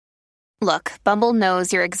Look, Bumble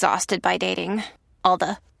knows you're exhausted by dating. All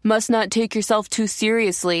the must not take yourself too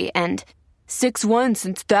seriously and 6'1"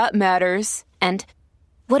 since that matters. And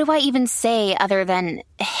what do I even say other than,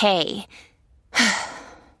 hey?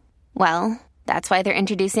 Well, that's why they're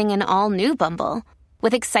introducing an all-new Bumble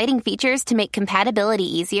with exciting features to make compatibility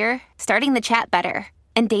easier, starting the chat better,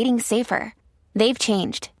 and dating safer. They've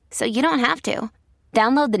changed, so you don't have to.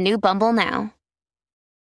 Download the new Bumble now.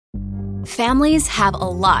 Families have a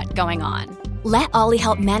lot going on. Let Ollie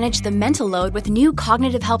help manage the mental load with new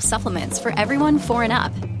cognitive help supplements for everyone 4 and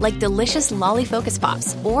up, like delicious Lolly Focus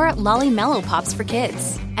Pops or Lolly Mellow Pops for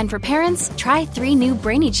kids. And for parents, try 3 new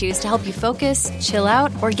Brainy Chews to help you focus, chill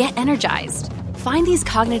out, or get energized. Find these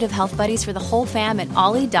cognitive health buddies for the whole fam at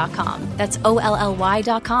ollie.com. That's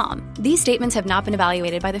OLLY.com. These statements have not been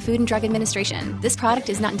evaluated by the Food and Drug Administration. This product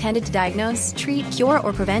is not intended to diagnose, treat, cure,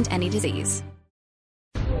 or prevent any disease.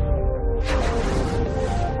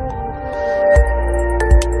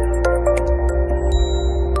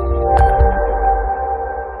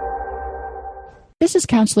 This is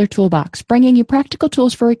Counselor Toolbox, bringing you practical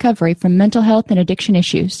tools for recovery from mental health and addiction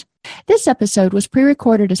issues. This episode was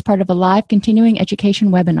pre-recorded as part of a live continuing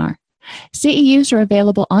education webinar. CEUs are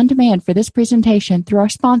available on demand for this presentation through our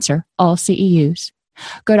sponsor, All CEUs.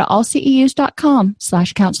 Go to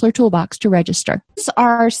allceus.com/Counselor Toolbox to register. This is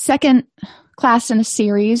our second class in a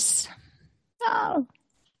series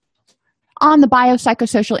on the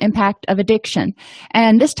biopsychosocial impact of addiction.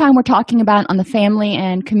 And this time we're talking about on the family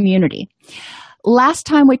and community. Last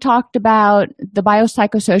time we talked about the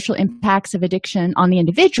biopsychosocial impacts of addiction on the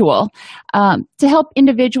individual to help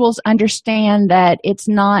individuals understand that it's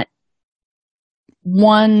not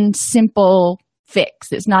one simple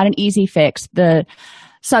fix. It's not an easy fix. The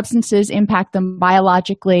substances impact them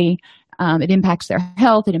biologically. It impacts their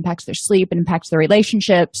health. It impacts their sleep. It impacts their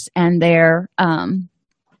relationships and their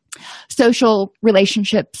social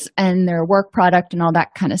relationships and their work product and all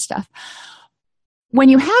that kind of stuff. When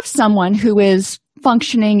you have someone who is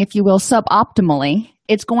functioning, if you will, suboptimally,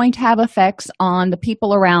 it's going to have effects on the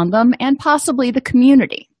people around them and possibly the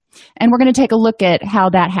community. And we're going to take a look at how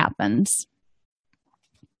that happens.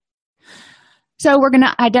 So we're going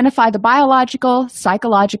to identify the biological,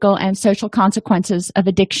 psychological, and social consequences of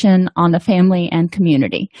addiction on the family and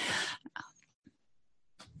community.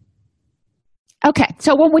 Okay,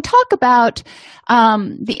 so when we talk about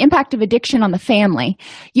the impact of addiction on the family,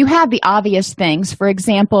 you have the obvious things. For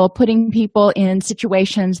example, putting people in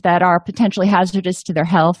situations that are potentially hazardous to their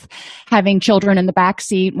health, having children in the back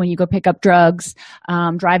seat when you go pick up drugs,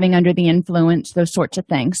 driving under the influence, those sorts of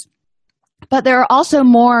things. But there are also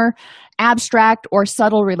more abstract or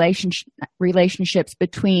subtle relationships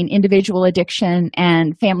between individual addiction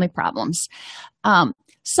and family problems.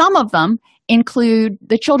 Some of them include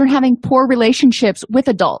the children having poor relationships with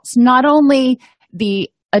adults, not only the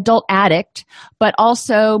adult addict, but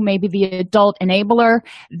also maybe the adult enabler,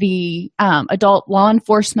 the adult law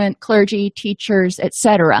enforcement, clergy, teachers,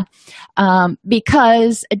 etc.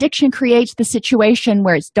 Because addiction creates the situation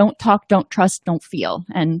where it's don't talk, don't trust, don't feel.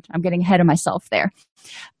 And I'm getting ahead of myself there.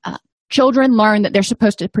 Children learn that they're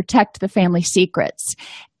supposed to protect the family secrets,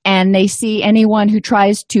 and they see anyone who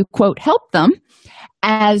tries to, quote, help them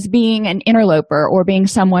as being an interloper or being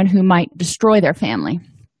someone who might destroy their family.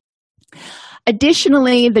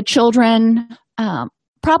 Additionally, the children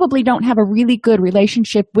probably don't have a really good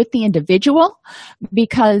relationship with the individual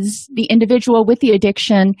because the individual with the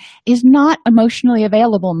addiction is not emotionally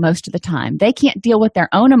available most of the time. They can't deal with their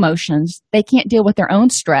own emotions. They can't deal with their own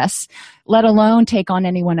stress, let alone take on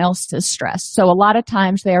anyone else's stress. So a lot of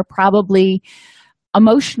times they are probably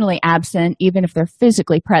emotionally absent even if they're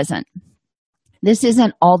physically present. This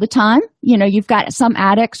isn't all the time. You know, you've got some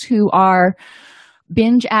addicts who are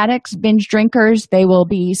binge addicts, binge drinkers. They will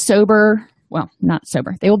be sober, well, not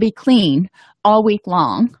sober. They will be clean all week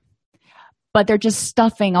long, but they're just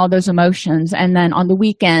stuffing all those emotions. And then on the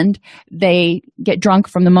weekend, they get drunk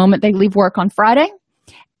from the moment they leave work on Friday,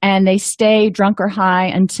 and they stay drunk or high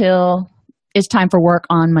until it's time for work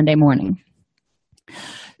on Monday morning.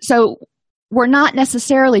 So we're not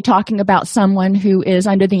necessarily talking about someone who is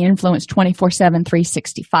under the influence 24/7,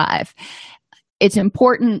 365. It's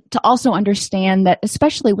important to also understand that,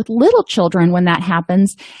 especially with little children, when that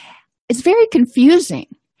happens, it's very confusing.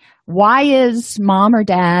 Why is mom or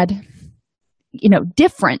dad,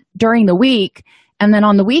 different during the week, and then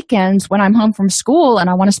on the weekends when I'm home from school and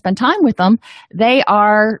I want to spend time with them, they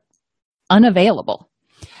are unavailable?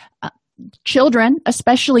 Children,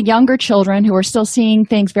 especially younger children who are still seeing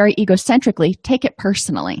things very egocentrically, take it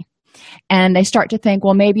personally. And they start to think,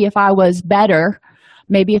 well, maybe if I was better,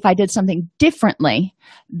 maybe if I did something differently,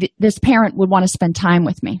 this parent would want to spend time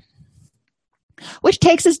with me. which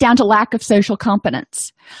takes us down to lack of social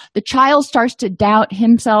competence. The child starts to doubt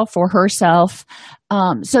himself or herself,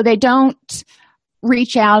 so they don't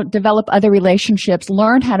reach out, develop other relationships,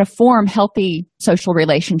 learn how to form healthy social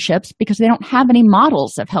relationships because they don't have any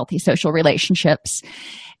models of healthy social relationships,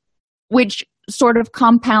 which sort of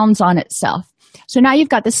compounds on itself. So now you've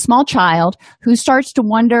got this small child who starts to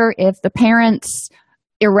wonder if the parents'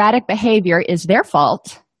 erratic behavior is their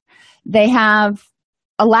fault. They have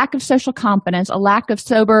a lack of social competence, a lack of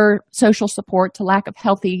sober social supports, a lack of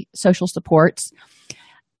healthy social supports,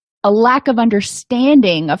 a lack of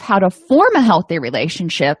understanding of how to form a healthy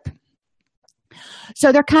relationship.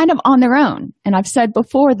 So they're kind of on their own. And I've said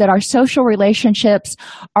before that our social relationships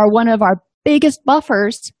are one of our biggest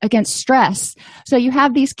buffers against stress. So you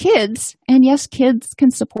have these kids, and yes, kids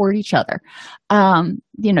can support each other.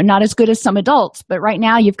 Not as good as some adults, but right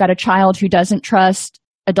now you've got a child who doesn't trust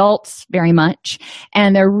adults very much,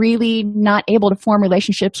 and they're really not able to form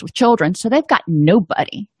relationships with children. So they've got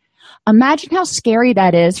nobody. Imagine how scary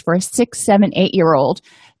that is for a 6, 7, 8-year-old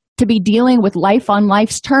to be dealing with life on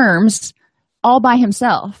life's terms all by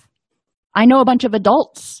himself. I know a bunch of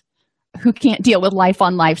adults who can't deal with life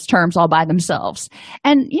on life's terms all by themselves.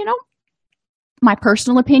 And, my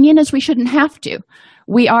personal opinion is we shouldn't have to.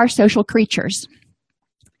 We are social creatures.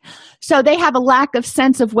 So they have a lack of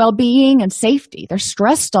sense of well-being and safety. They're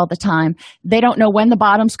stressed all the time. They don't know when the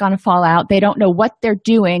bottom's going to fall out. They don't know what they're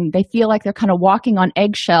doing. They feel like they're kind of walking on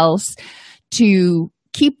eggshells to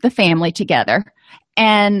keep the family together.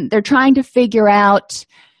 And they're trying to figure out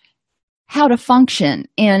how to function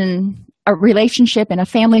in a relationship, in a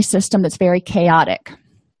family system that's very chaotic.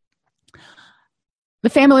 The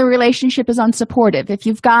family relationship is unsupportive. If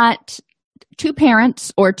you've got two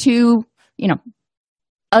parents or two,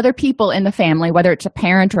 other people in the family, whether it's a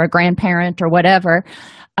parent or a grandparent or whatever,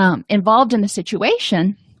 involved in the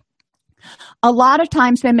situation, a lot of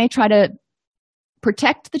times they may try to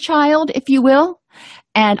protect the child, if you will,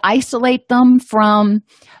 and isolate them from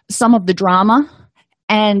some of the drama.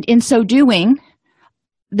 And in so doing,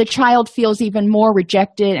 the child feels even more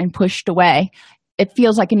rejected and pushed away. It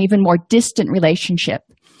feels like an even more distant relationship.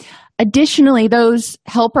 Additionally, those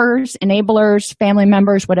helpers, enablers, family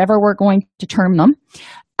members, whatever we're going to term them,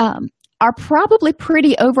 are probably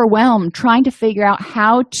pretty overwhelmed trying to figure out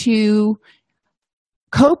how to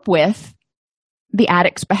cope with the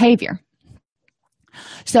addict's behavior.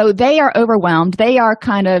 So they are overwhelmed. They are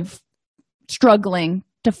kind of struggling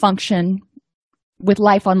to function with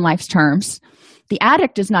life on life's terms. The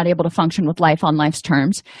addict is not able to function with life on life's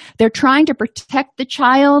terms. They're trying to protect the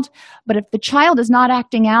child, but if the child is not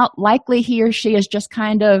acting out, likely he or she is just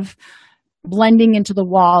kind of blending into the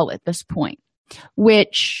wall at this point,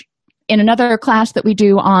 which in another class that we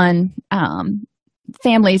do on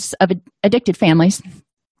families of addicted families,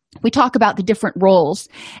 we talk about the different roles.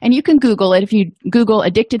 And you can Google it. If you Google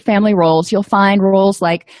addicted family roles, you'll find roles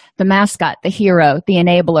like the mascot, the hero, the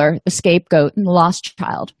enabler, the scapegoat, and the lost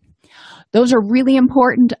child. Those are really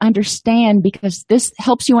important to understand because this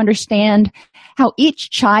helps you understand how each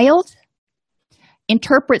child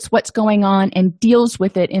interprets what's going on and deals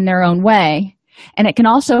with it in their own way. And it can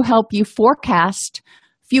also help you forecast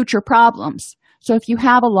future problems. So if you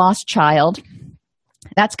have a lost child,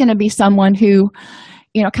 that's going to be someone who,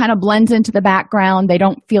 kind of blends into the background. They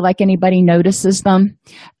don't feel like anybody notices them.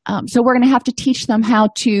 So we're going to have to teach them how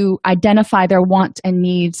to identify their wants and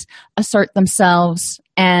needs, assert themselves,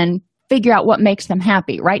 and figure out what makes them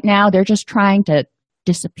happy. Right now, they're just trying to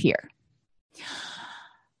disappear.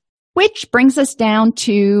 Which brings us down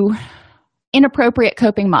to inappropriate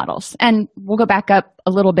coping models. And we'll go back up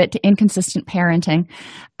a little bit to inconsistent parenting.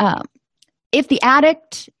 If the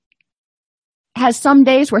addict has some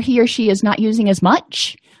days where he or she is not using as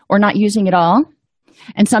much or not using at all,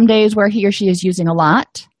 and some days where he or she is using a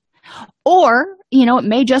lot, or, it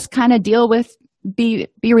may just kind of be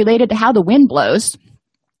related to how the wind blows.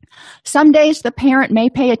 Some days the parent may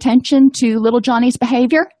pay attention to little Johnny's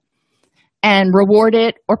behavior and reward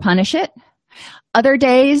it or punish it. Other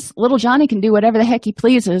days, little Johnny can do whatever the heck he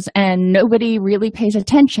pleases and nobody really pays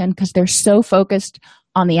attention because they're so focused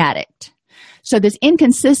on the addict. So this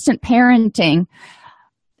inconsistent parenting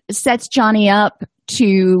sets Johnny up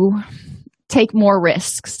to take more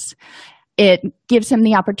risks. It gives him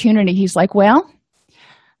the opportunity. He's like, well,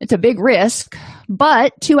 it's a big risk,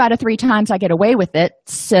 but 2 out of 3 times I get away with it,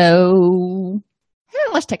 so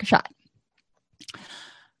let's take a shot.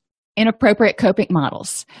 Inappropriate coping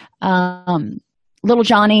models. Little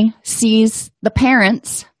Johnny sees the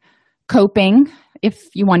parents coping, if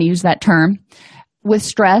you want to use that term, with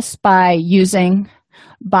stress by using,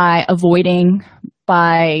 by avoiding,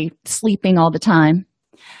 by sleeping all the time.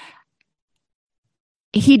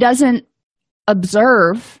 He doesn't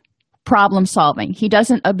observe problem solving. He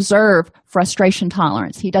doesn't observe frustration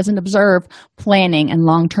tolerance. He doesn't observe planning and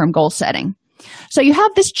long-term goal setting. So you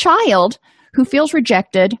have this child who feels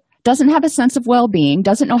rejected, doesn't have a sense of well-being,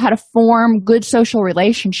 doesn't know how to form good social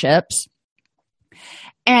relationships,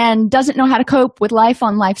 and doesn't know how to cope with life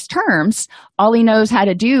on life's terms. All he knows how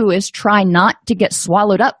to do is try not to get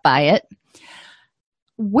swallowed up by it.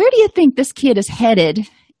 Where do you think this kid is headed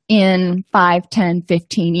in 5, 10,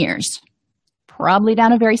 15 years? Probably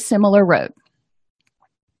down a very similar road.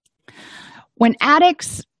 When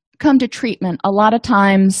addicts come to treatment, a lot of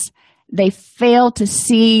times they fail to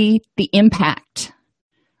see the impact,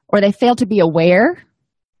 or they fail to be aware,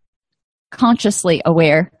 consciously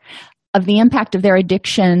aware, of the impact of their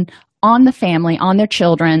addiction on the family, on their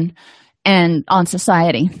children, and on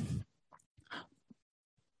society.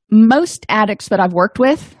 Most addicts that I've worked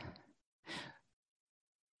with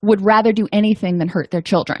would rather do anything than hurt their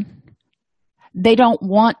children. They don't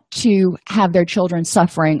want to have their children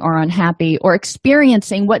suffering or unhappy or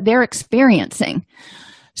experiencing what they're experiencing.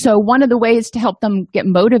 So one of the ways to help them get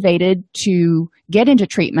motivated to get into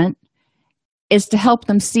treatment is to help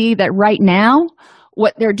them see that right now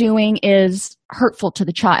what they're doing is hurtful to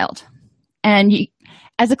the child. And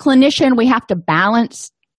as a clinician, we have to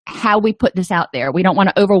balance how we put this out there. We don't want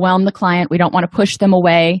to overwhelm the client. We don't want to push them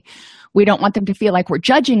away. We don't want them to feel like we're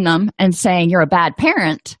judging them and saying you're a bad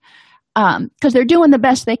parent, because they're doing the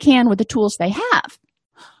best they can with the tools they have.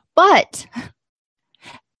 But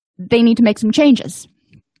they need to make some changes.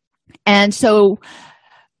 And so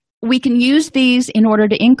we can use these in order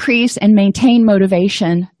to increase and maintain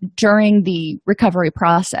motivation during the recovery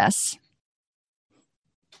process.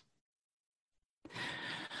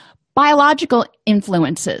 Biological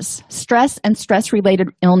influences, stress and stress-related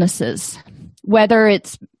illnesses, whether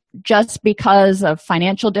it's just because of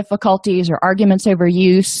financial difficulties or arguments over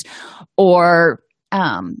use, or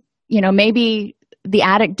maybe the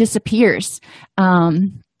addict disappears.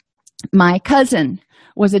 My cousin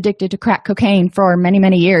was addicted to crack cocaine for many,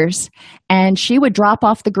 many years, and she would drop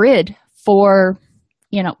off the grid for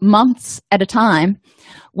months at a time,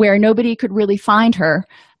 where nobody could really find her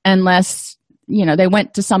unless they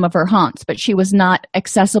went to some of her haunts. But she was not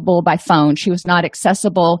accessible by phone. She was not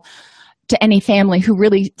accessible to any family who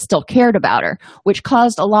really still cared about her, which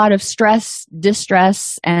caused a lot of stress,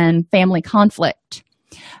 distress, and family conflict.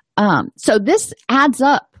 So this adds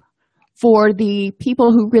up for the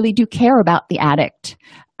people who really do care about the addict.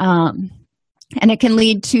 And it can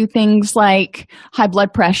lead to things like high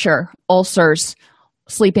blood pressure, ulcers,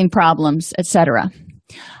 sleeping problems, etc.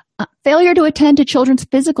 Failure to attend to children's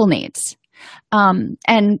physical needs.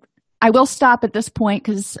 And I will stop at this point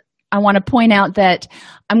because I want to point out that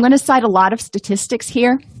I'm going to cite a lot of statistics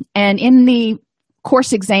here. And in the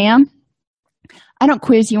course exam, I don't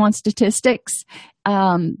quiz you on statistics.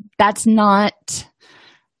 That's not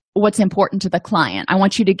what's important to the client. I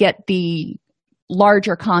want you to get the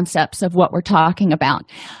larger concepts of what we're talking about.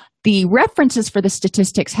 The references for the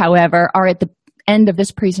statistics, however, are at the end of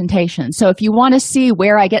this presentation. So if you want to see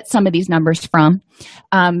where I get some of these numbers from,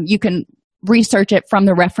 you can research it from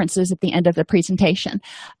the references at the end of the presentation.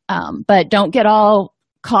 But don't get all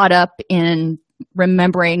caught up in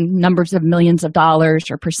remembering numbers of millions of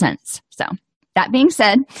dollars or percents. So that being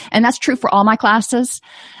said, and that's true for all my classes,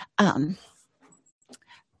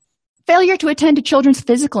 failure to attend to children's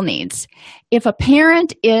physical needs. If a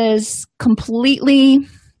parent is completely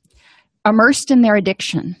immersed in their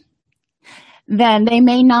addiction, then they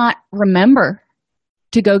may not remember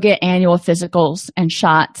to go get annual physicals and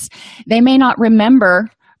shots. They may not remember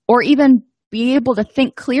or even be able to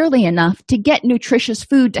think clearly enough to get nutritious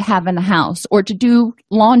food to have in the house or to do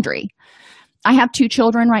laundry. I have 2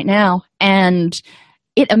 children right now, and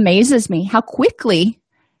it amazes me how quickly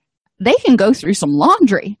they can go through some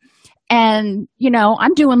laundry. And,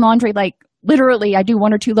 I'm doing laundry like literally I do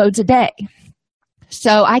 1 or 2 loads a day.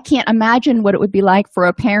 So I can't imagine what it would be like for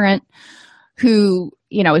a parent who,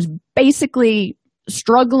 is basically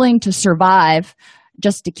struggling to survive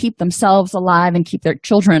just to keep themselves alive and keep their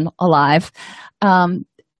children alive, to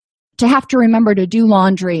have to remember to do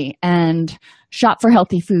laundry and shop for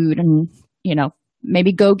healthy food and,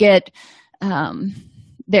 maybe go get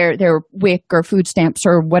their WIC or food stamps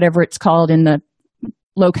or whatever it's called in the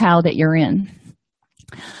locale that you're in.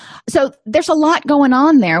 So there's a lot going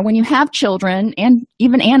on there when you have children and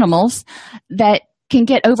even animals that can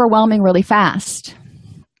get overwhelming really fast.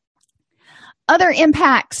 Other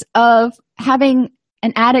impacts of having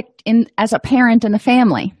an addict as a parent in the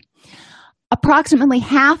family. Approximately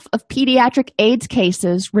half of pediatric AIDS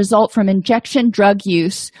cases result from injection drug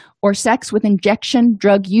use or sex with injection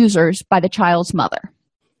drug users by the child's mother.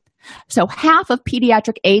 So half of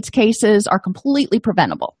pediatric AIDS cases are completely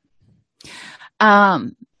preventable.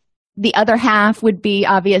 The other half would be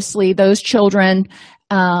obviously those children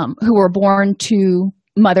who were born to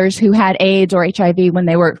mothers who had AIDS or HIV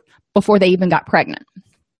before they even got pregnant.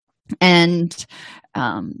 And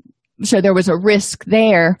so there was a risk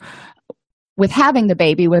there with having the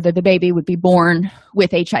baby, whether the baby would be born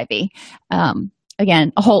with HIV.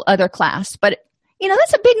 Again, a whole other class. But,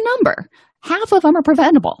 that's a big number. Half of them are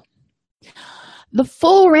preventable. The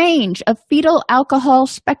full range of fetal alcohol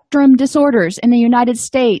spectrum disorders in the United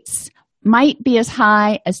States might be as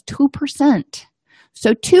high as 2%.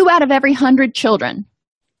 So 2 out of every 100 children.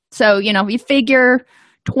 So, you figure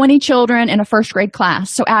 20 children in a first grade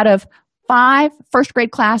class. So out of 5 first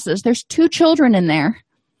grade classes, there's 2 children in there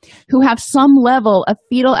who have some level of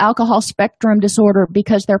fetal alcohol spectrum disorder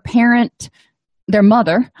because their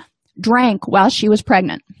mother, drank while she was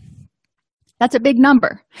pregnant. That's a big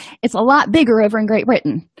number. It's a lot bigger over in Great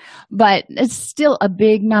Britain, but it's still a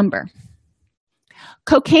big number.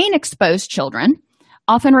 Cocaine-exposed children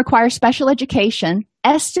often require special education,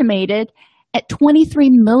 estimated at $23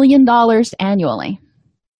 million annually.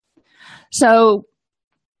 So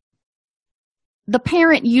the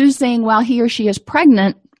parent using while he or she is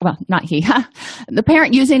pregnant, well, not he, the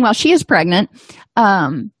parent using while she is pregnant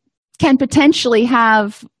can potentially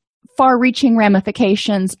have far-reaching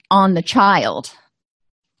ramifications on the child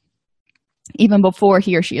even before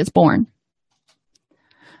he or she is born.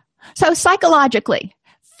 So psychologically,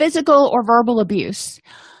 physical or verbal abuse.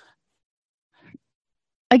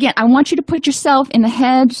 Again, I want you to put yourself in the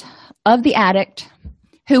head of the addict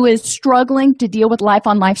who is struggling to deal with life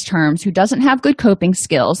on life's terms, who doesn't have good coping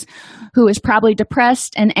skills, who is probably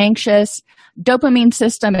depressed and anxious, dopamine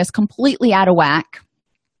system is completely out of whack.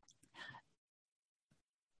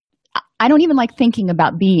 I don't even like thinking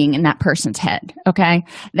about being in that person's head, okay?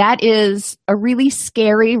 That is a really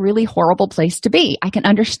scary, really horrible place to be. I can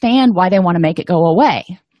understand why they want to make it go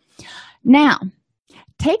away. Now,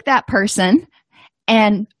 take that person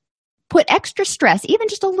and put extra stress, even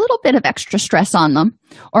just a little bit of extra stress on them,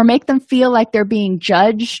 or make them feel like they're being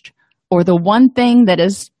judged, or the one thing that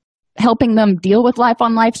is helping them deal with life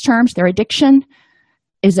on life's terms, their addiction,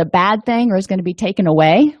 is a bad thing or is going to be taken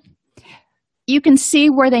away. You can see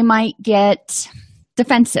where they might get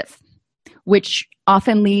defensive, which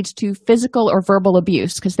often leads to physical or verbal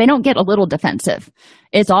abuse because they don't get a little defensive.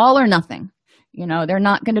 It's all or nothing. They're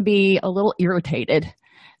not going to be a little irritated.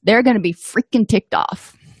 They're going to be freaking ticked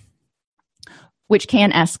off, which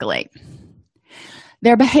can escalate.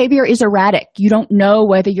 Their behavior is erratic. You don't know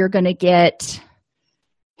whether you're going to get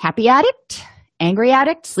happy addict, angry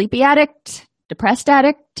addict, sleepy addict, depressed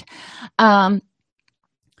addict.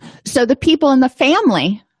 So the people in the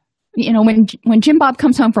family, when Jim Bob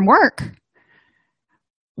comes home from work,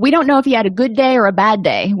 we don't know if he had a good day or a bad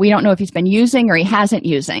day. We don't know if he's been using or he hasn't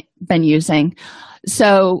been using.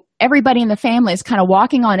 So everybody in the family is kind of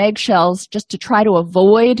walking on eggshells just to try to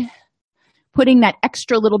avoid putting that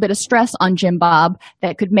extra little bit of stress on Jim Bob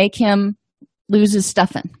that could make him lose his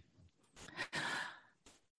stuffing.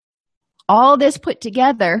 All this put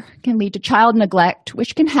together can lead to child neglect,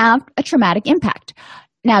 which can have a traumatic impact.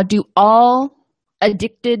 Now, do all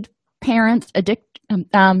addicted parents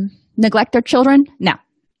neglect their children? No.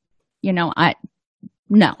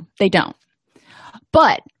 No, they don't.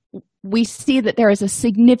 But we see that there is a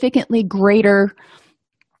significantly greater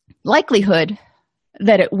likelihood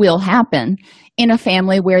that it will happen in a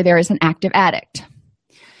family where there is an active addict.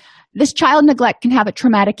 This child neglect can have a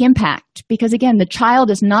traumatic impact because, again, the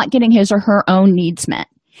child is not getting his or her own needs met.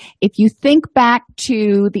 If you think back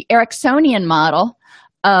to the Ericksonian model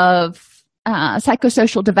of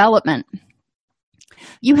psychosocial development,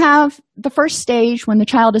 you have the first stage when the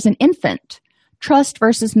child is an infant, trust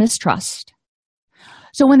versus mistrust.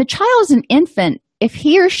 So when the child is an infant, if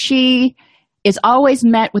he or she is always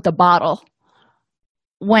met with a bottle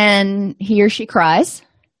when he or she cries,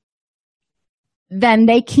 then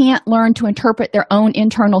they can't learn to interpret their own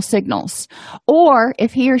internal signals. Or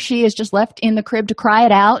if he or she is just left in the crib to cry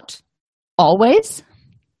it out always,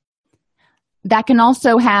 that can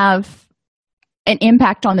also have an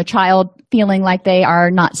impact on the child feeling like they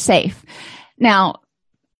are not safe. Now,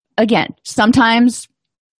 again, sometimes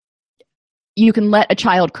you can let a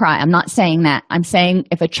child cry. I'm not saying that. I'm saying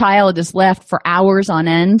if a child is left for hours on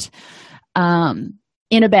end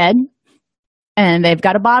in a bed and they've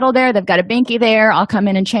got a bottle there, they've got a binky there, I'll come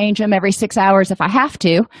in and change them every 6 hours if I have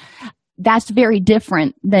to. That's very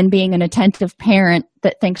different than being an attentive parent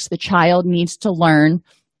that thinks the child needs to learn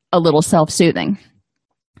a little self-soothing.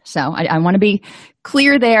 So I want to be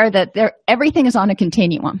clear there that everything is on a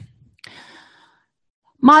continuum.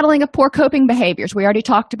 Modeling of poor coping behaviors. We already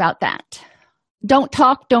talked about that. Don't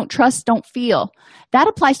talk, don't trust, don't feel. That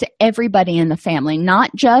applies to everybody in the family, not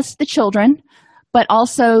just the children, but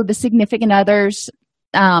also the significant others,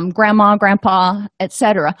 grandma, grandpa,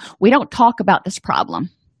 etc. We don't talk about this problem.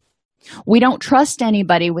 We don't trust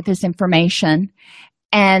anybody with this information,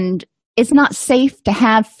 and it's not safe to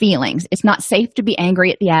have feelings. It's not safe to be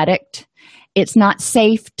angry at the addict. It's not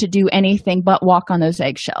safe to do anything but walk on those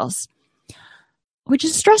eggshells, which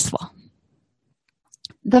is stressful.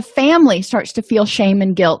 The family starts to feel shame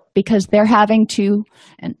and guilt because they're having to,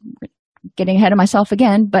 and getting ahead of myself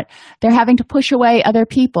again, but they're having to push away other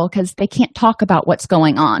people because they can't talk about what's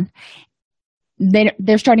going on.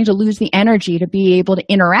 They're starting to lose the energy to be able to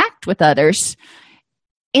interact with others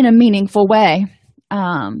in a meaningful way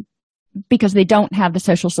because they don't have the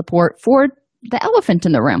social support for the elephant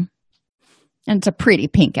in the room. And it's a pretty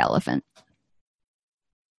pink elephant.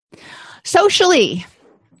 Socially,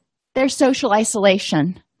 there's social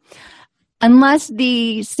isolation. Unless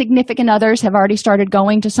the significant others have already started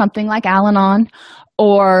going to something like Al-Anon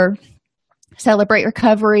or Celebrate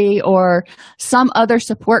Recovery or some other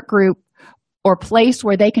support group or place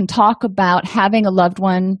where they can talk about having a loved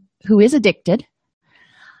one who is addicted,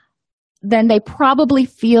 then they probably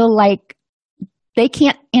feel like they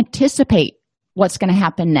can't anticipate what's going to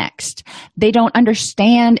happen next. They don't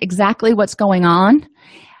understand exactly what's going on.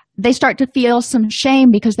 They start to feel some shame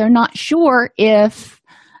because they're not sure if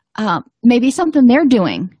maybe something they're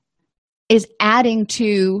doing is adding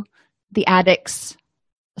to the addict's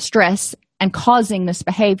stress and causing this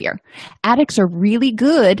behavior. Addicts are really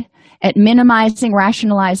good at minimizing,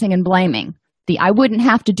 rationalizing, and blaming. I wouldn't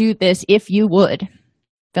have to do this if you would.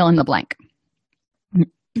 Fill in the blank.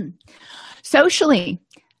 Socially,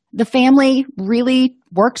 the family really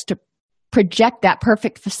works to project that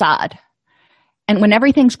perfect facade. And when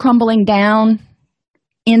everything's crumbling down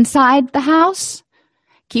inside the house,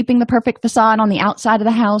 keeping the perfect facade on the outside of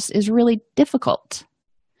the house is really difficult.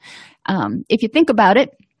 If you think about it,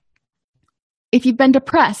 if you've been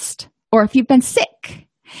depressed or if you've been sick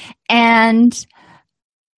and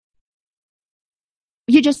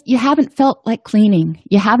you haven't felt like cleaning,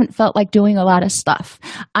 you haven't felt like doing a lot of stuff.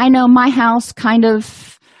 I know my house kind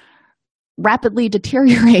of rapidly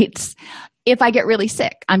deteriorates if I get really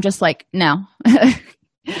sick. I'm just like, no,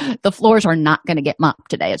 the floors are not going to get mopped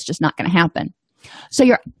today. It's just not going to happen. So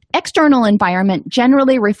your external environment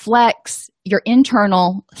generally reflects your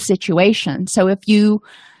internal situation. So if you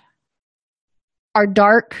are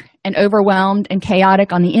dark and overwhelmed and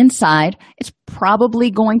chaotic on the inside, it's probably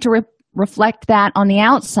going to reflect that on the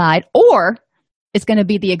outside, or it's going to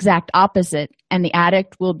be the exact opposite, and the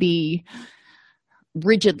addict will be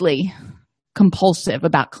rigidly compulsive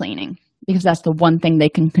about cleaning because that's the one thing they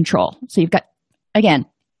can control. So you've got, again,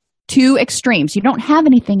 two extremes. You don't have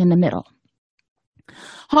anything in the middle.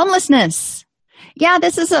 Homelessness. Yeah,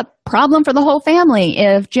 this is a problem for the whole family.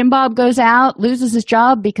 If Jim Bob goes out, loses his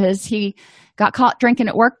job because he got caught drinking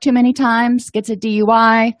at work too many times, gets a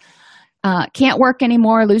DUI, can't work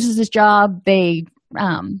anymore, loses his job, they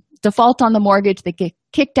default on the mortgage, they get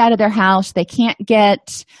kicked out of their house, they can't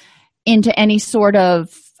get into any sort of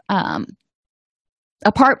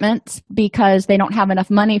apartments because they don't have enough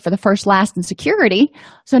money for the first, last, and security,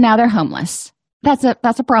 so now they're homeless. That's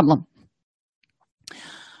a problem.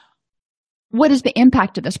 What is the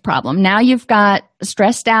impact of this problem? Now you've got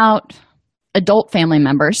stressed out adult family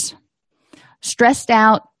members, stressed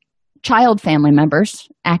out child family members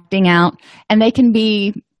acting out, and they can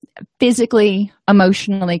be physically,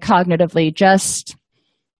 emotionally, cognitively just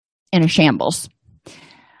in a shambles.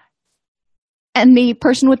 And the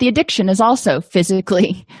person with the addiction is also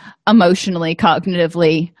physically, emotionally,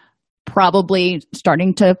 cognitively probably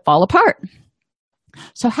starting to fall apart.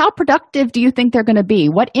 So how productive do you think they're going to be?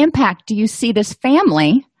 What impact do you see this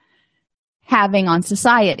family having on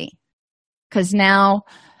society? Because now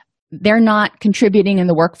they're not contributing in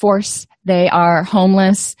the workforce. They are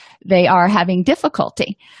homeless. They are having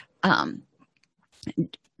difficulty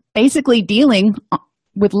basically dealing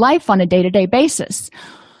with life on a day-to-day basis.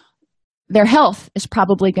 Their health is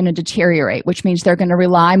probably going to deteriorate, which means they're going to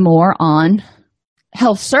rely more on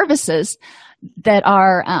health services that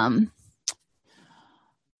are,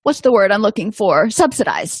 what's the word I'm looking for?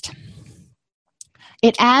 Subsidized.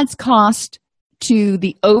 It adds cost to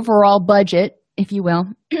the overall budget, if you will,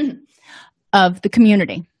 of the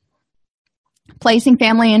community. Placing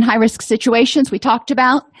family in high-risk situations we talked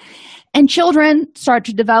about, and children start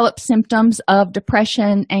to develop symptoms of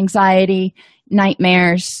depression, anxiety,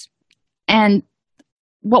 nightmares, and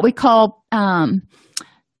what we call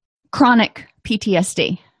chronic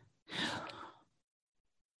PTSD.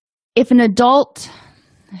 If an adult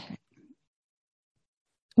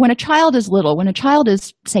when a child is little, when a child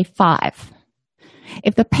is, say, 5,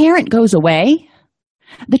 if the parent goes away,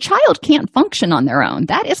 the child can't function on their own.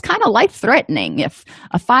 That is kind of life-threatening. If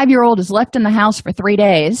a 5-year-old is left in the house for 3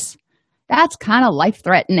 days, that's kind of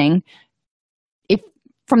life-threatening. If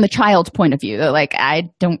from the child's point of view, they're like, I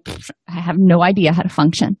have no idea how to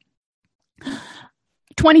function.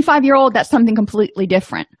 25-year-old, that's something completely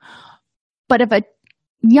different. But if a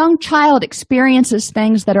young child experiences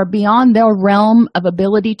things that are beyond their realm of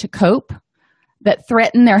ability to cope, that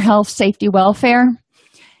threaten their health, safety, welfare,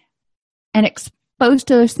 and exposed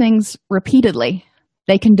to those things repeatedly,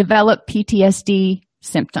 they can develop PTSD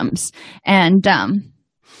symptoms. And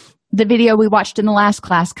the video we watched in the last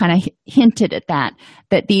class kind of hinted at that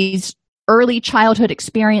these early childhood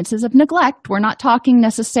experiences of neglect, we're not talking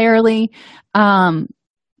necessarily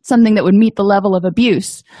something that would meet the level of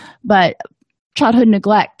abuse, but childhood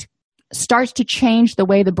neglect starts to change the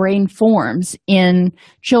way the brain forms in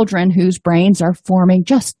children whose brains are forming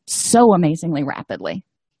just so amazingly rapidly.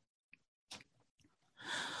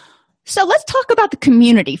 So let's talk about the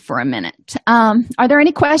community for a minute. Are there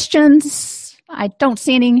any questions? I don't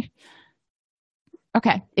see any.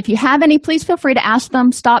 Okay. If you have any, please feel free to ask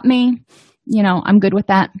them. Stop me. I'm good with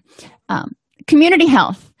that. Community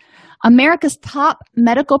health. America's top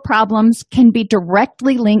medical problems can be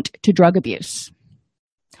directly linked to drug abuse.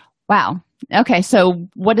 Wow. Okay. So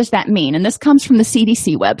what does that mean? And this comes from the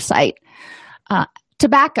CDC website.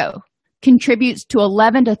 Tobacco contributes to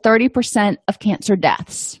 11 to 30% of cancer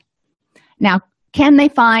deaths. Now, can they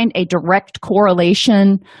find a direct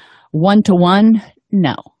correlation 1-to-1?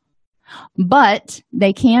 No. But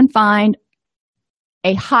they can find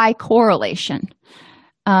a high correlation.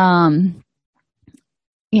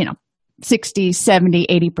 60, 70,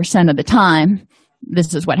 80% of the time,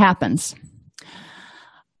 this is what happens.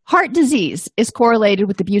 Heart disease is correlated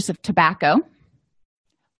with abuse of tobacco,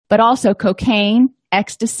 but also cocaine,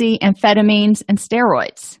 ecstasy, amphetamines, and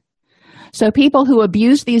steroids. So people who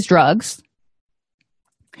abuse these drugs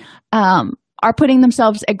are putting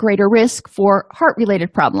themselves at greater risk for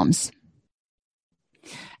heart-related problems.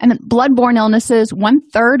 And bloodborne illnesses,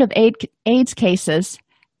 1/3 of AIDS cases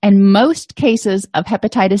and most cases of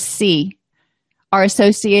hepatitis C are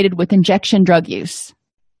associated with injection drug use.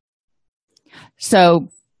 So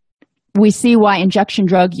we see why injection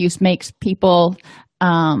drug use makes people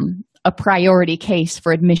a priority case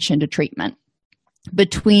for admission to treatment.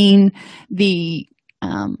 Between the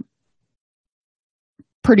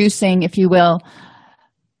producing, if you will,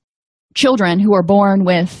 children who are born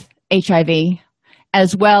with HIV,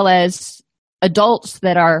 as well as adults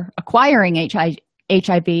that are acquiring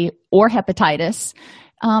HIV or hepatitis,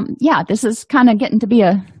 this is kind of getting to be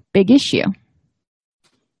a big issue.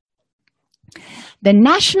 The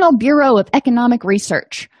National Bureau of Economic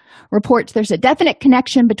Research reports there's a definite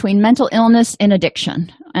connection between mental illness and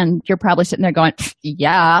addiction. And you're probably sitting there going,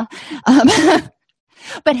 yeah.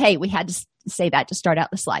 But hey, we had to say that to start out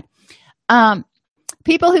the slide.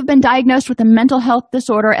 People who've been diagnosed with a mental health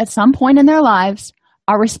disorder at some point in their lives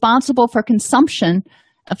are responsible for consumption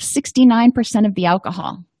of 69% of the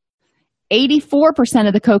alcohol, 84%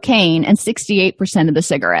 of the cocaine, and 68% of the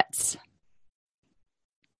cigarettes.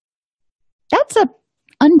 That's an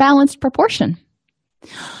unbalanced proportion.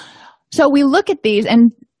 So we look at these,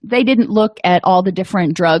 and they didn't look at all the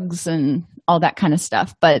different drugs and all that kind of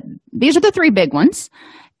stuff, but these are the 3 big ones.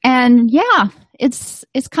 And yeah, it's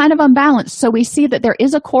kind of unbalanced. So we see that there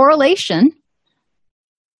is a correlation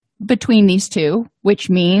between these two, which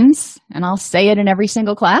means, and I'll say it in every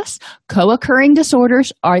single class, co-occurring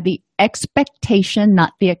disorders are the expectation,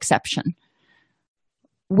 not the exception.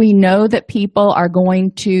 We know that people are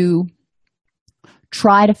going to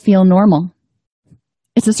try to feel normal.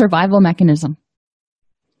 It's a survival mechanism.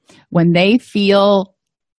 When they feel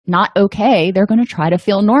not okay, they're going to try to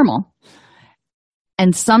feel normal.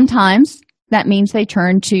 And sometimes that means they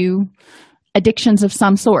turn to addictions of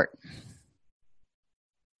some sort.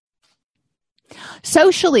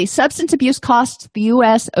 Socially, substance abuse costs the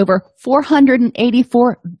U.S. over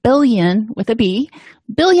 $484 billion, with a B,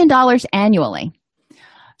 billion dollars annually.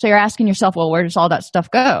 So you're asking yourself, well, where does all that stuff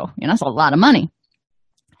go? That's a lot of money.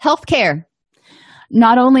 Healthcare.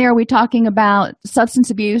 Not only are we talking about substance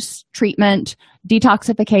abuse treatment,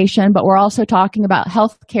 detoxification, but we're also talking about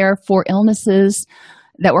healthcare for illnesses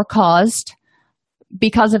that were caused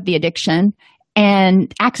because of the addiction,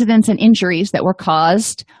 and accidents and injuries that were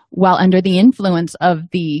caused while under the influence of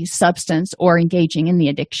the substance or engaging in the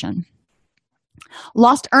addiction.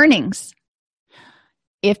 Lost earnings.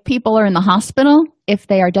 If people are in the hospital, if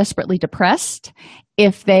they are desperately depressed,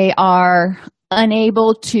 if they are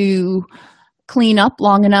unable to clean up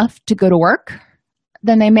long enough to go to work,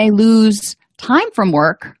 then they may lose time from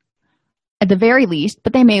work at the very least,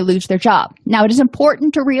 but they may lose their job. Now, it is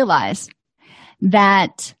important to realize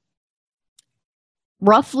that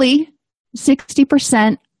roughly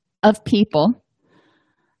 60% of people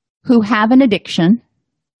who have an addiction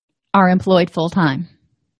are employed full-time.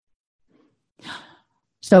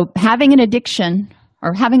 So having an addiction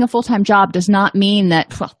or having a full-time job does not mean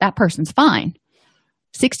that, well, that person's fine.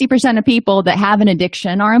 60% of people that have an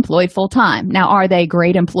addiction are employed full-time. Now, are they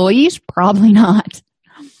great employees? Probably not.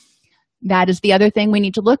 That is the other thing we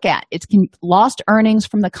need to look at. It's lost earnings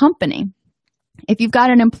from the company. If you've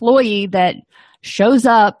got an employee that shows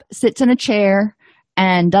up, sits in a chair,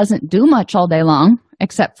 and doesn't do much all day long,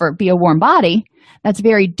 except for be a warm body, that's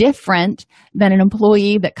very different than an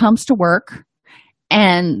employee that comes to work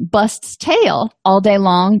and busts tail all day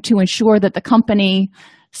long to ensure that the company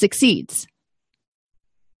succeeds.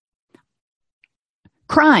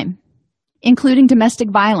 Crime, including domestic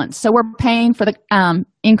violence. So we're paying for the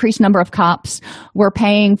increased number of cops. We're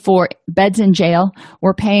paying for beds in jail.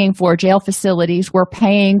 We're paying for jail facilities. We're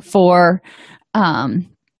paying for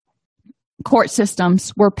court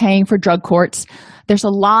systems. We're paying for drug courts. There's a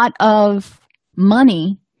lot of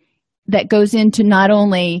money that goes into not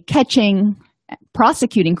only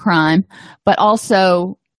prosecuting crime, but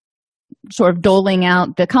also sort of doling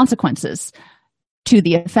out the consequences to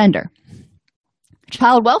the offender.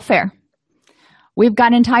 Child welfare. We've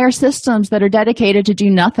got entire systems that are dedicated to do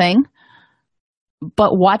nothing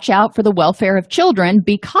but watch out for the welfare of children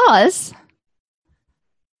because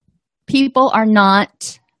people are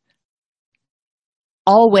not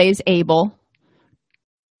always able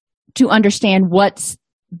to understand what's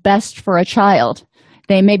best for a child.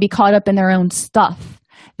 They may be caught up in their own stuff.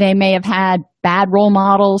 They may have had bad role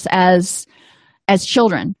models as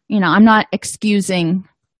children. I'm not excusing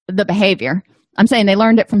the behavior. I'm saying they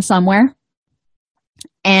learned it from somewhere.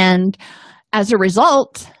 And as a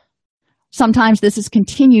result, sometimes this is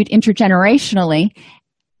continued intergenerationally.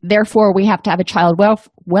 Therefore, we have to have a child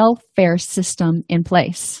welfare system in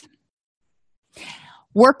place.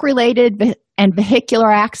 Work-related and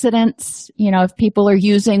vehicular accidents, if people are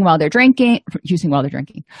using while they're at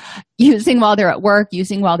work,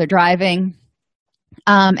 using while they're driving,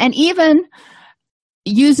 and even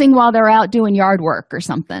using while they're out doing yard work or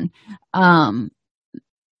something.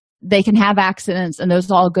 They can have accidents, and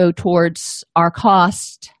those all go towards our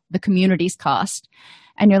cost, the community's cost.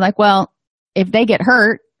 And you're like, well, if they get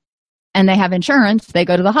hurt and they have insurance, they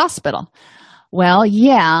go to the hospital. Well,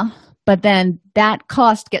 yeah, but then that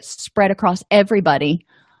cost gets spread across everybody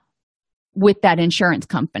with that insurance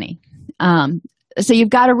company. So you've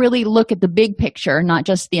got to really look at the big picture, not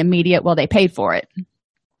just the immediate, well, they paid for it.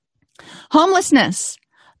 Homelessness.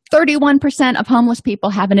 31% of homeless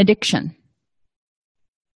people have an addiction.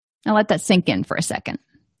 Now let that sink in for a second.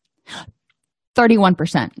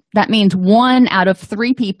 31%. That means 1 out of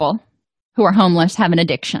 3 people who are homeless have an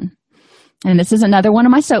addiction. And this is another one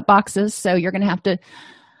of my soapboxes, so you're going to have to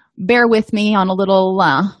bear with me on a little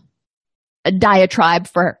a diatribe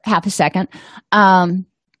for half a second.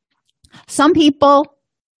 Some people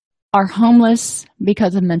are homeless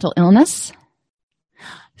because of mental illness.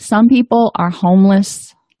 Some people are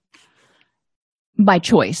homeless by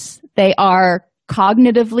choice. They are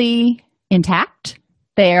cognitively intact.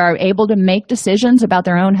 They are able to make decisions about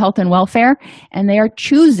their own health and welfare, and they are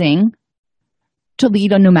choosing to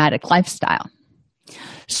lead a nomadic lifestyle.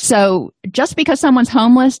 So just because someone's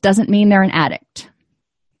homeless doesn't mean they're an addict.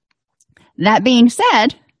 That being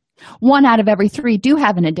said, 1 out of every 3 do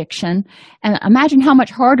have an addiction, and imagine how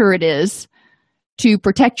much harder it is to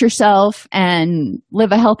protect yourself and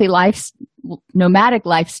live a healthy nomadic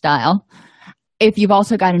lifestyle if you've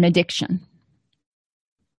also got an addiction.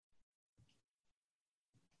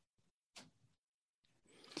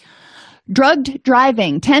 Drugged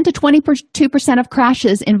driving. 10 to 22% of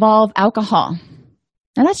crashes involve alcohol.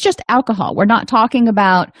 Now, that's just alcohol. We're not talking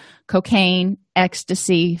about cocaine,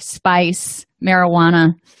 ecstasy, spice,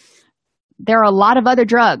 marijuana. There are a lot of other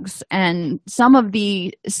drugs, and some of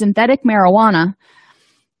the synthetic marijuana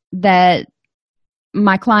that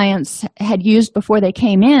my clients had used before they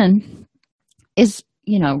came in is,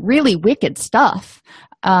 really wicked stuff.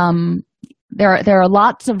 There are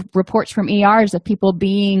lots of reports from ERs of people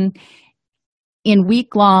being in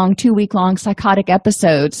 2-week-long psychotic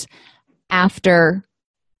episodes after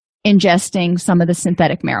ingesting some of the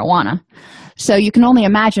synthetic marijuana. So you can only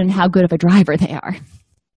imagine how good of a driver they are.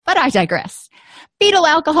 But I digress. Fetal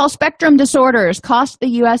alcohol spectrum disorders cost the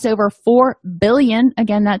U.S. over $4 billion,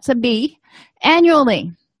 again, that's a B,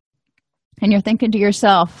 annually. And you're thinking to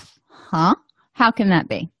yourself, how can that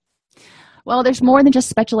be? Well, there's more than just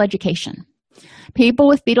special education. People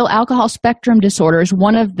with fetal alcohol spectrum disorders,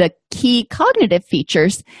 one of the key cognitive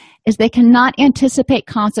features is they cannot anticipate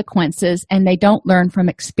consequences and they don't learn from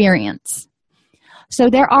experience. So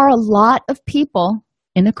there are a lot of people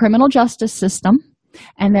in the criminal justice system,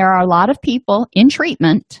 and there are a lot of people in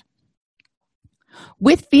treatment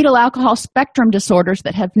with fetal alcohol spectrum disorders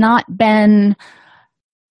that have not been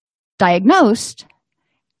diagnosed.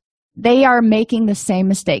 They are making the same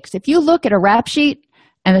mistakes. If you look at a rap sheet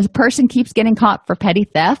and the person keeps getting caught for petty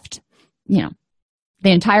theft, the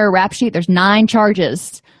entire rap sheet, there's 9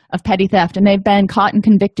 charges of petty theft, and they've been caught and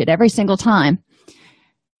convicted every single time.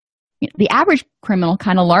 The average criminal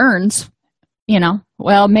kind of learns,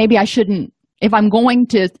 well, maybe I shouldn't, if I'm going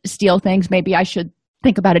to steal things, maybe I should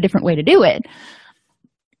think about a different way to do it.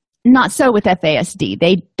 Not so with FASD.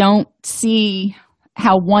 They don't see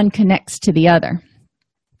how one connects to the other.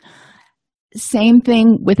 Same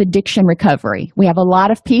thing with addiction recovery. We have a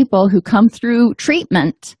lot of people who come through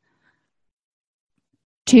treatment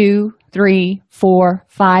 2, 3, 4,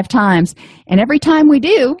 5 times. And every time we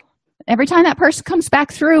do, every time that person comes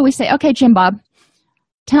back through, we say, okay, Jim Bob,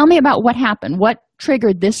 tell me about what happened. What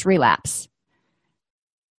triggered this relapse?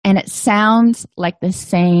 And it sounds like the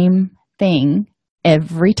same thing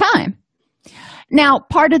every time. Now,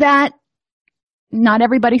 part of that, not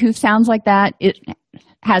everybody who sounds like that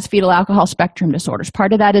has fetal alcohol spectrum disorders.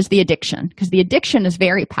 Part of that is the addiction, because the addiction is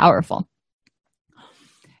very powerful.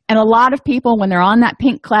 And a lot of people, when they're on that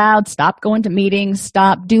pink cloud, stop going to meetings,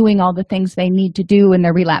 stop doing all the things they need to do in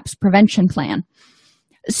their relapse prevention plan.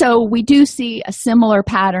 So we do see a similar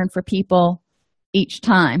pattern for people each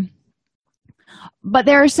time. But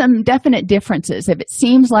there are some definite differences. If it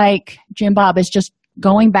seems like Jim Bob is just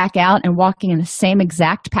going back out and walking in the same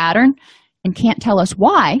exact pattern and can't tell us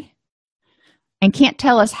why, and can't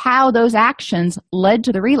tell us how those actions led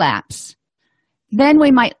to the relapse, then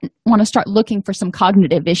we might want to start looking for some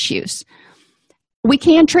cognitive issues. We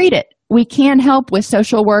can treat it. We can help with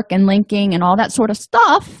social work and linking and all that sort of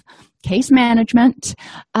stuff, case management.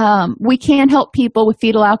 We can help people with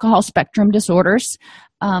fetal alcohol spectrum disorders,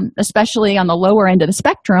 especially on the lower end of the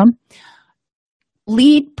spectrum,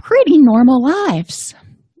 lead pretty normal lives.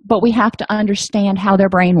 But we have to understand how their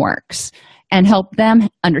brain works and help them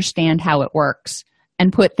understand how it works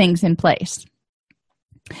and put things in place.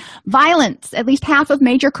 Violence. At least half of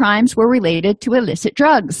major crimes were related to illicit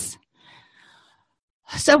drugs.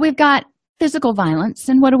 So we've got physical violence,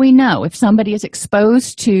 and what do we know? If somebody is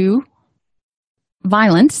exposed to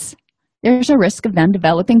violence, there's a risk of them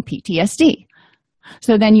developing PTSD.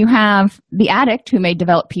 So then you have the addict who may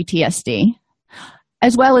develop PTSD,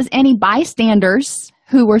 as well as any bystanders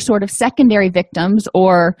who were sort of secondary victims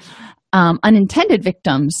or unintended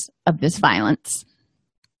victims of this violence.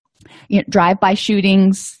 Drive-by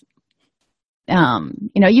shootings.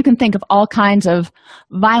 You can think of all kinds of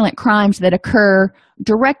violent crimes that occur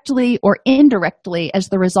directly or indirectly as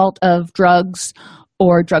the result of drugs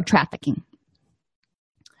or drug trafficking.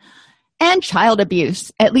 And child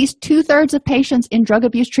abuse. At least 2/3 of patients in drug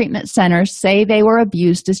abuse treatment centers say they were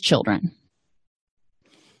abused as children.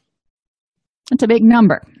 That's a big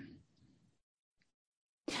number.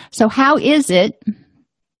 So how is it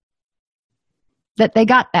that they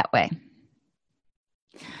got that way?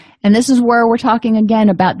 And this is where we're talking again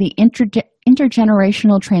about the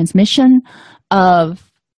intergenerational transmission of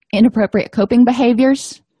inappropriate coping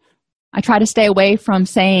behaviors. I try to stay away from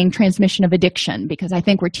saying transmission of addiction because I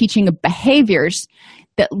think we're teaching behaviors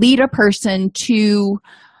that lead a person to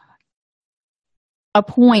a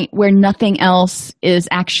point where nothing else is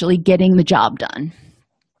actually getting the job done.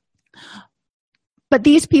 But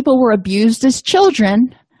these people were abused as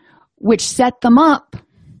children, which set them up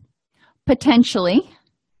potentially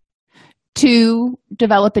to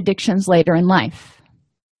develop addictions later in life.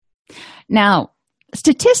 Now,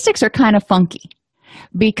 statistics are kind of funky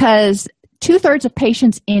because 2/3 of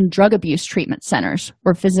patients in drug abuse treatment centers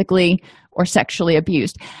were physically or sexually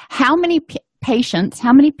abused. How many patients,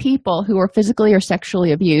 how many people who were physically or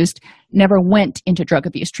sexually abused never went into drug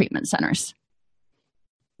abuse treatment centers?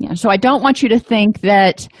 So I don't want you to think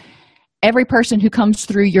that every person who comes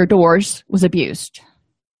through your doors was abused.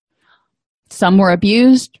 Some were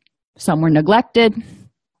abused, some were neglected,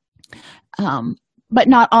 but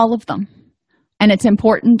not all of them. And it's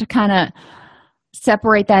important to kind of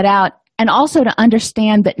separate that out and also to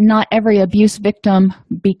understand that not every abuse victim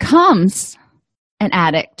becomes an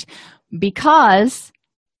addict because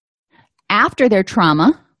after their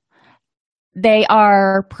trauma, they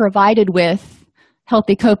are provided with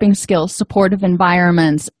healthy coping skills, supportive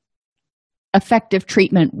environments, effective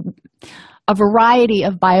treatment, a variety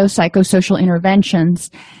of biopsychosocial interventions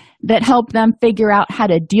that help them figure out how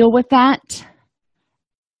to deal with that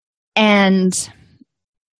and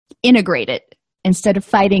integrate it instead of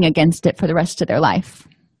fighting against it for the rest of their life.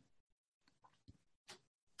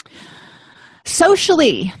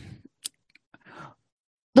 Socially,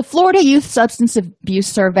 the Florida Youth Substance Abuse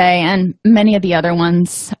Survey and many of the other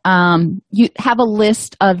ones, you have a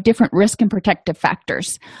list of different risk and protective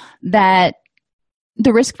factors that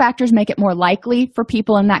the risk factors make it more likely for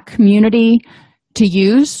people in that community to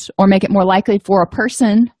use, or make it more likely for a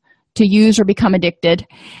person to use or become addicted.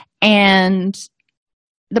 And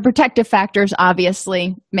the protective factors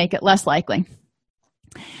obviously make it less likely.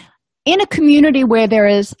 In a community where there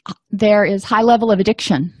is high level of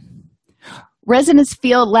addiction, residents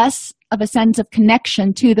feel less of a sense of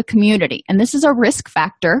connection to the community, and this is a risk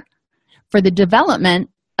factor for the development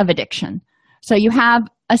of addiction. So you have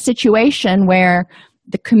a situation where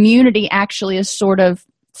the community actually is sort of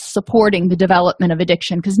supporting the development of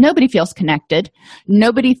addiction because nobody feels connected.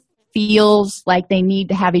 Nobody feels like they need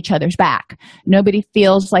to have each other's back. Nobody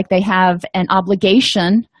feels like they have an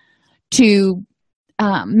obligation to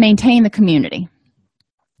maintain the community.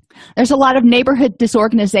 There's a lot of neighborhood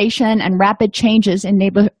disorganization and rapid changes in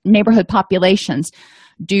neighborhood populations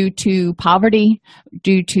due to poverty,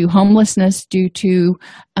 due to homelessness, due to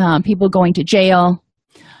people going to jail,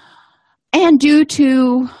 and due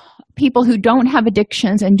to people who don't have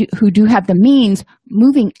addictions and who do have the means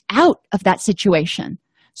moving out of that situation.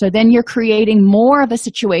 So then you're creating more of a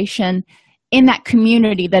situation in that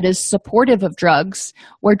community that is supportive of drugs,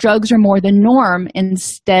 where drugs are more the norm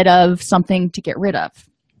instead of something to get rid of.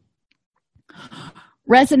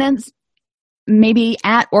 Residents may be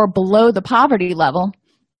at or below the poverty level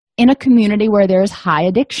in a community where there is high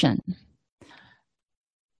addiction.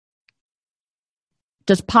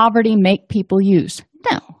 Does poverty make people use?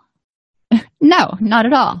 No. No, not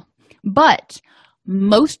at all. But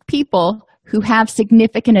most people who have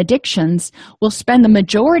significant addictions will spend the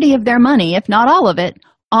majority of their money, if not all of it,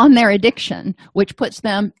 on their addiction, which puts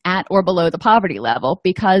them at or below the poverty level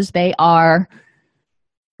because they are,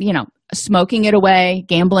 smoking it away,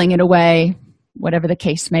 gambling it away, whatever the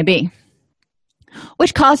case may be,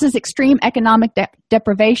 which causes extreme economic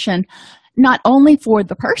deprivation, not only for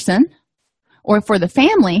the person or for the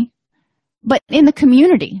family, but in the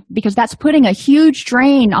community, because that's putting a huge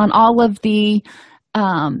drain on all of the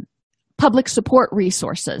public support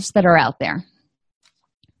resources that are out there.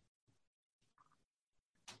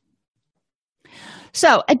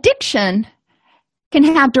 So addiction can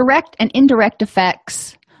have direct and indirect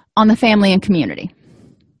effects on the family and community.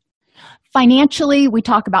 Financially, we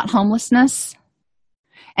talk about homelessness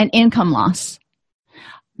and income loss.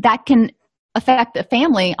 That can affect the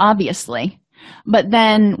family, obviously. But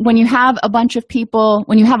then when you have a bunch of people,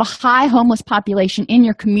 when you have a high homeless population in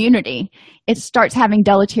your community, it starts having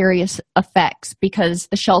deleterious effects because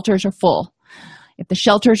the shelters are full. If the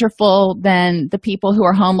shelters are full, then the people who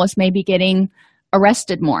are homeless may be getting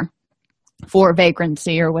arrested more for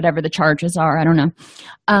vagrancy or whatever the charges are. I don't know.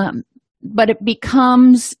 But it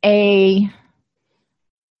becomes a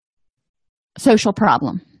social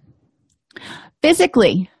problem.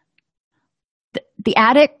 Physically, the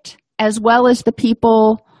addict, as well as the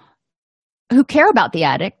people who care about the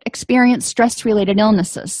addict, experience stress-related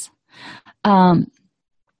illnesses. I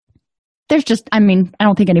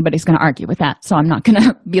don't think anybody's going to argue with that, so I'm not going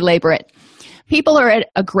to belabor it. People are at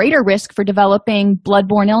a greater risk for developing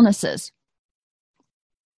bloodborne illnesses,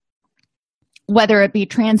 whether it be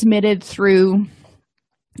transmitted through,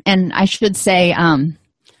 and I should say,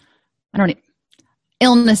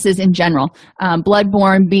 illnesses in general.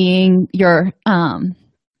 Bloodborne being your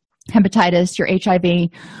hepatitis, your HIV,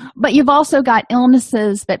 but you've also got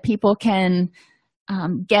illnesses that people can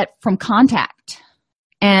get from contact,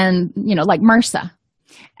 and like MRSA,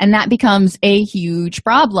 and that becomes a huge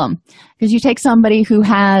problem because you take somebody who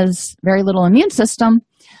has very little immune system,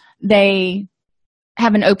 they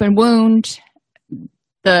have an open wound,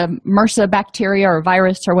 the MRSA bacteria or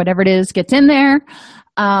virus or whatever it is gets in there,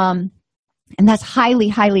 and that's highly,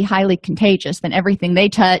 highly, highly contagious. Then everything they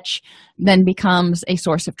touch then becomes a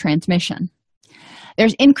source of transmission.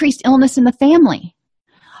 There's increased illness in the family.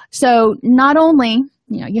 So not only,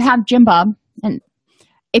 you have Jim Bob, and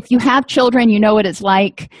if you have children, you know what it's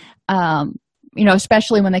like,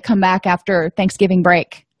 especially when they come back after Thanksgiving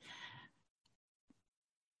break.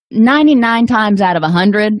 99 times out of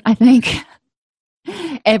 100, I think,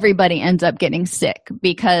 everybody ends up getting sick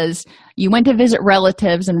because you went to visit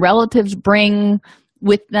relatives, and relatives bring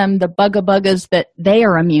with them the buggas that they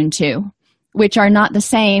are immune to, which are not the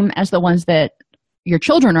same as the ones that your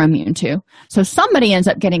children are immune to. So somebody ends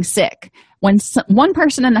up getting sick. When one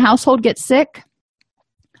person in the household gets sick,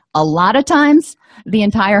 A lot of times, the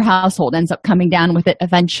entire household ends up coming down with it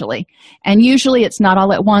eventually. And usually it's not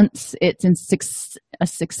all at once. It's in a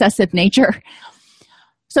successive nature.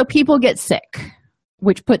 So people get sick,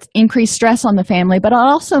 which puts increased stress on the family, but it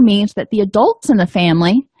also means that the adults in the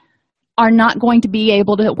family are not going to be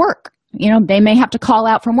able to work. They may have to call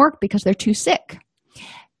out from work because they're too sick.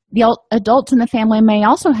 The adults in the family may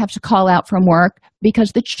also have to call out from work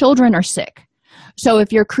because the children are sick. So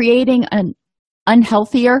if you're creating an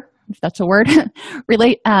unhealthier, if that's a word,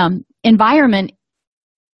 environment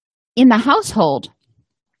in the household,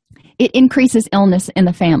 it increases illness in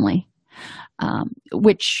the family,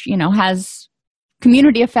 which, has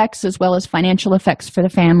community effects as well as financial effects for the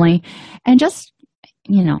family, and just,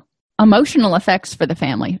 emotional effects for the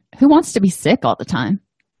family. Who wants to be sick all the time?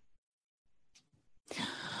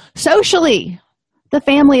 Socially, the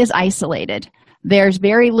family is isolated. There's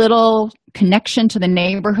very little connection to the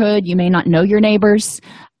neighborhood. You may not know your neighbors.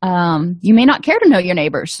 You may not care to know your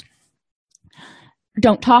neighbors.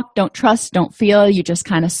 Don't talk, don't trust, don't feel. You just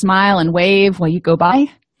kind of smile and wave while you go by,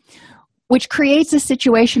 which creates a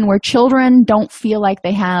situation where children don't feel like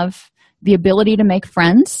they have the ability to make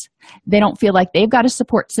friends. They don't feel like they've got a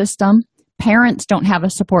support system. Parents don't have a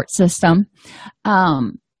support system.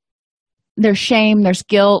 There's shame, there's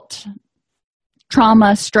guilt,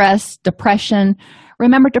 trauma, stress, depression.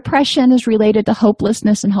 Remember, depression is related to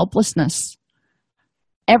hopelessness and helplessness.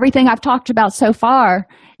 Everything I've talked about so far,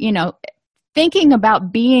 thinking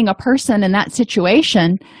about being a person in that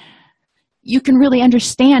situation, you can really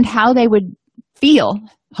understand how they would feel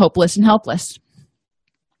hopeless and helpless.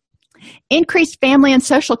 Increased family and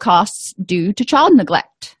social costs due to child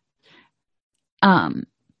neglect.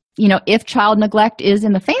 If child neglect is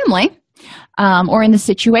in the family or in the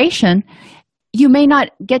situation, you may not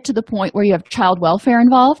get to the point where you have child welfare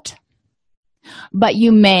involved, but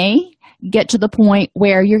you may get to the point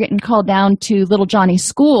where you're getting called down to little Johnny's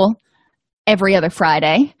school every other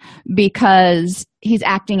Friday because he's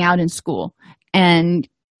acting out in school and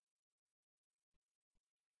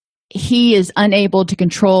he is unable to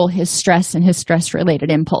control his stress and his stress-related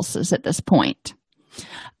impulses at this point.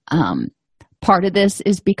 Part of this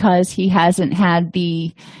is because he hasn't had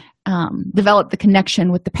developed the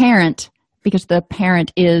connection with the parent because the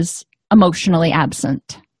parent is emotionally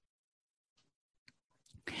absent.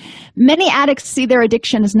 Many addicts see their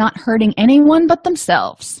addiction as not hurting anyone but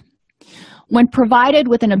themselves. When provided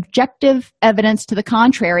with an objective evidence to the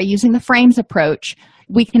contrary using the FRAMES approach,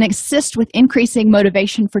 we can assist with increasing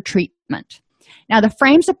motivation for treatment. Now, the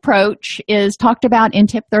FRAMES approach is talked about in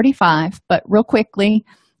tip 35, but real quickly,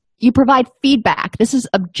 you provide feedback. This is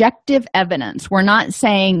objective evidence. We're not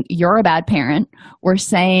saying you're a bad parent. We're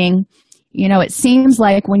saying, it seems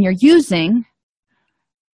like when you're using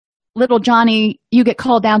little Johnny, you get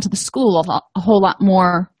called down to the school a whole lot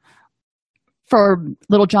more for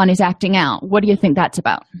little Johnny's acting out. What do you think that's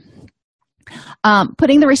about?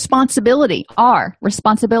 Putting the responsibility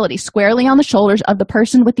squarely on the shoulders of the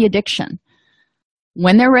person with the addiction.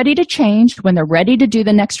 When they're ready to change, when they're ready to do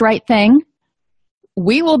the next right thing,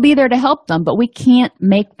 we will be there to help them, but we can't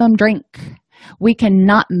make them drink. We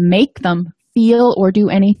cannot make them feel or do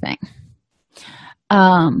anything.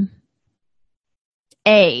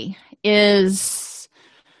 A is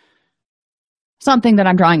something that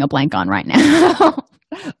I'm drawing a blank on right now.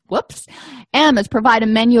 Whoops. M is provide a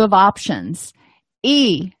menu of options.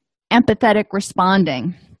 E, empathetic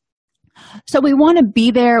responding. So we want to be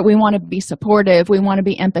there. We want to be supportive. We want to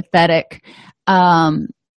be empathetic. A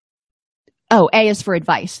is for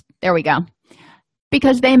advice. There we go.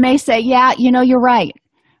 Because they may say, yeah, you're right.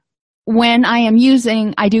 When I am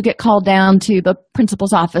using, I do get called down to the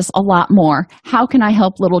principal's office a lot more. How can I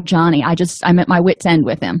help little Johnny? I'm at my wit's end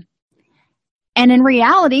with him. And in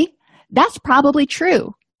reality, that's probably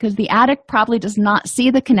true because the addict probably does not see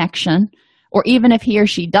the connection, or even if he or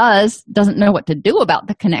she doesn't know what to do about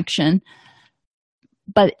the connection,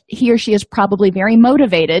 but he or she is probably very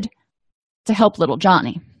motivated to help little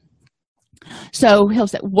Johnny. So he'll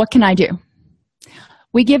say, what can I do?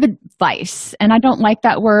 We give advice, and I don't like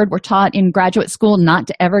that word. We're taught in graduate school not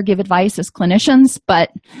to ever give advice as clinicians, but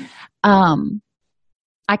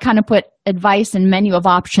I kind of put advice and menu of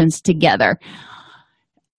options together.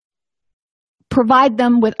 Provide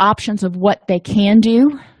them with options of what they can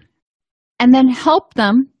do, and then help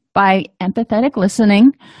them by empathetic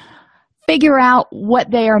listening, figure out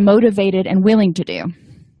what they are motivated and willing to do.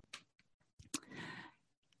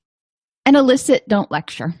 And elicit, don't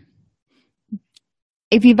lecture.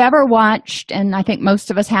 If you've ever watched, and I think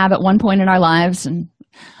most of us have at one point in our lives, and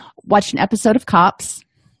watched an episode of Cops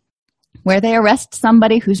where they arrest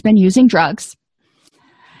somebody who's been using drugs,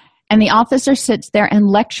 And the officer sits there and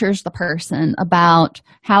lectures the person about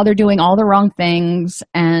how they're doing all the wrong things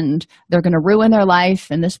and they're going to ruin their life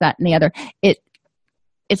and this, that, and the other.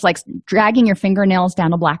 It's like dragging your fingernails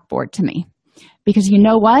down a blackboard to me. Because you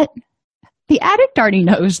know what? The addict already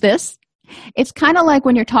knows this. It's kind of like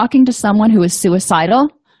when you're talking to someone who is suicidal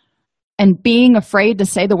and being afraid to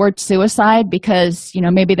say the word suicide because,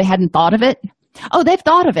 maybe they hadn't thought of it. Oh, they've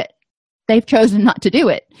thought of it. They've chosen not to do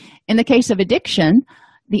it. In the case of addiction,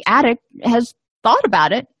 the addict has thought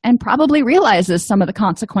about it and probably realizes some of the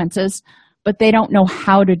consequences, but they don't know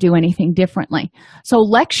how to do anything differently. So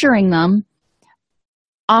lecturing them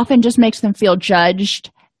often just makes them feel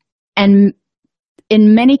judged, and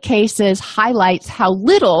in many cases highlights how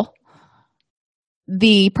little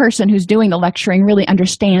the person who's doing the lecturing really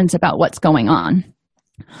understands about what's going on.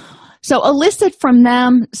 So elicit from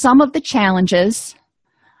them some of the challenges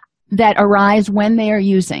that arise when they are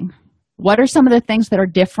using. What are some of the things that are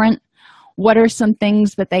different? What are some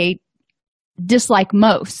things that they dislike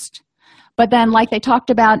most? But then, like they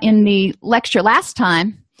talked about in the lecture last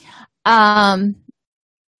time,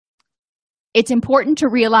 it's important to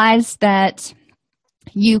realize that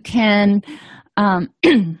you can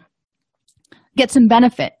get some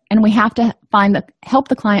benefit, and we have to help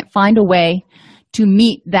the client find a way to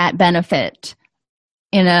meet that benefit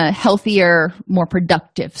in a healthier, more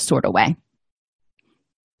productive sort of way.